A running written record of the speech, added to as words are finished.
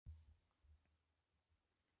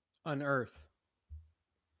Unearth.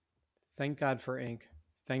 Thank God for ink.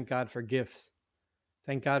 Thank God for gifts.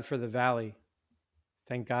 Thank God for the valley.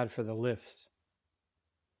 Thank God for the lifts.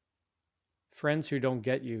 Friends who don't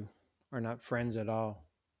get you are not friends at all.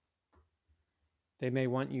 They may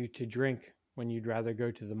want you to drink when you'd rather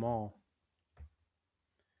go to the mall.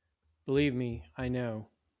 Believe me, I know.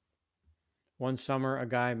 One summer, a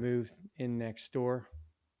guy moved in next door.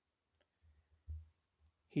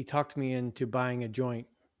 He talked me into buying a joint,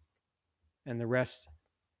 and the rest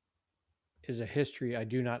is a history I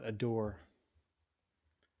do not adore.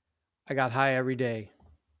 I got high every day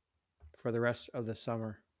for the rest of the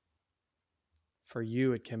summer. For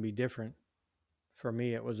you, it can be different. For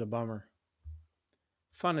me, it was a bummer.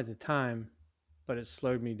 Fun at the time, but it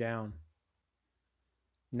slowed me down.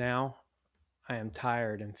 Now, I am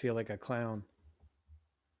tired and feel like a clown.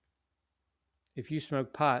 If you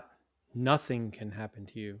smoke pot, nothing can happen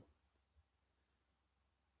to you.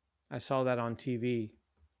 I saw that on TV,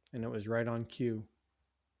 and it was right on cue.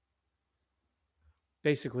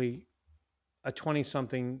 Basically, a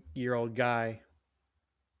 20-something-year-old guy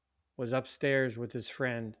was upstairs with his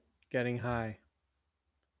friend getting high.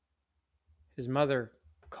 His mother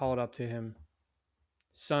called up to him,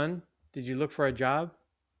 "Son, did you look for a job?"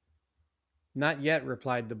 "Not yet,"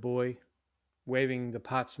 replied the boy, waving the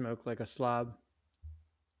pot smoke like a slob.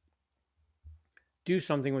 Do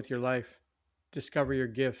something with your life. Discover your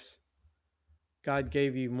gifts. God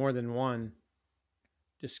gave you more than one.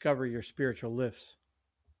 Discover your spiritual lifts.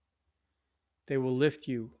 They will lift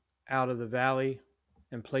you out of the valley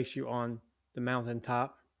and place you on the mountain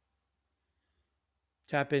top.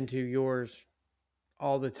 Tap into yours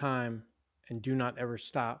all the time and do not ever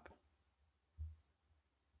stop.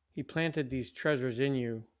 He planted these treasures in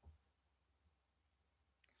you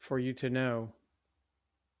for you to know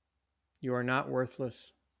you are not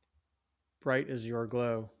worthless. Bright is your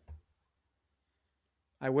glow.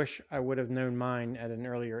 I wish I would have known mine at an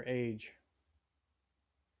earlier age.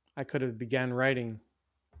 I could have began writing,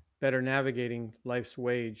 better navigating life's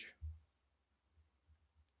wage.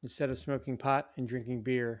 Instead of smoking pot and drinking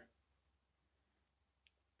beer,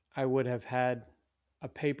 I would have had a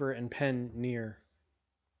paper and pen near.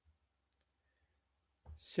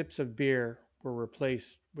 Sips of beer were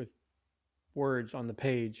replaced with words on the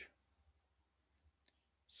page,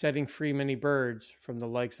 setting free many birds from the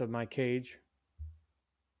likes of my cage.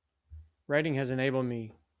 Writing has enabled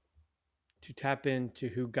me to tap into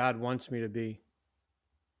who God wants me to be.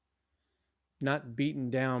 Not beaten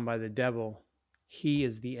down by the devil, he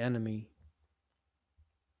is the enemy.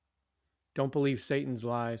 Don't believe Satan's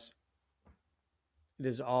lies. It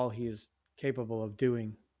is all he is capable of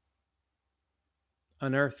doing.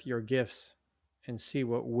 Unearth your gifts and see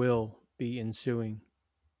what will be ensuing.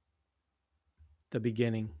 The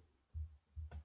beginning.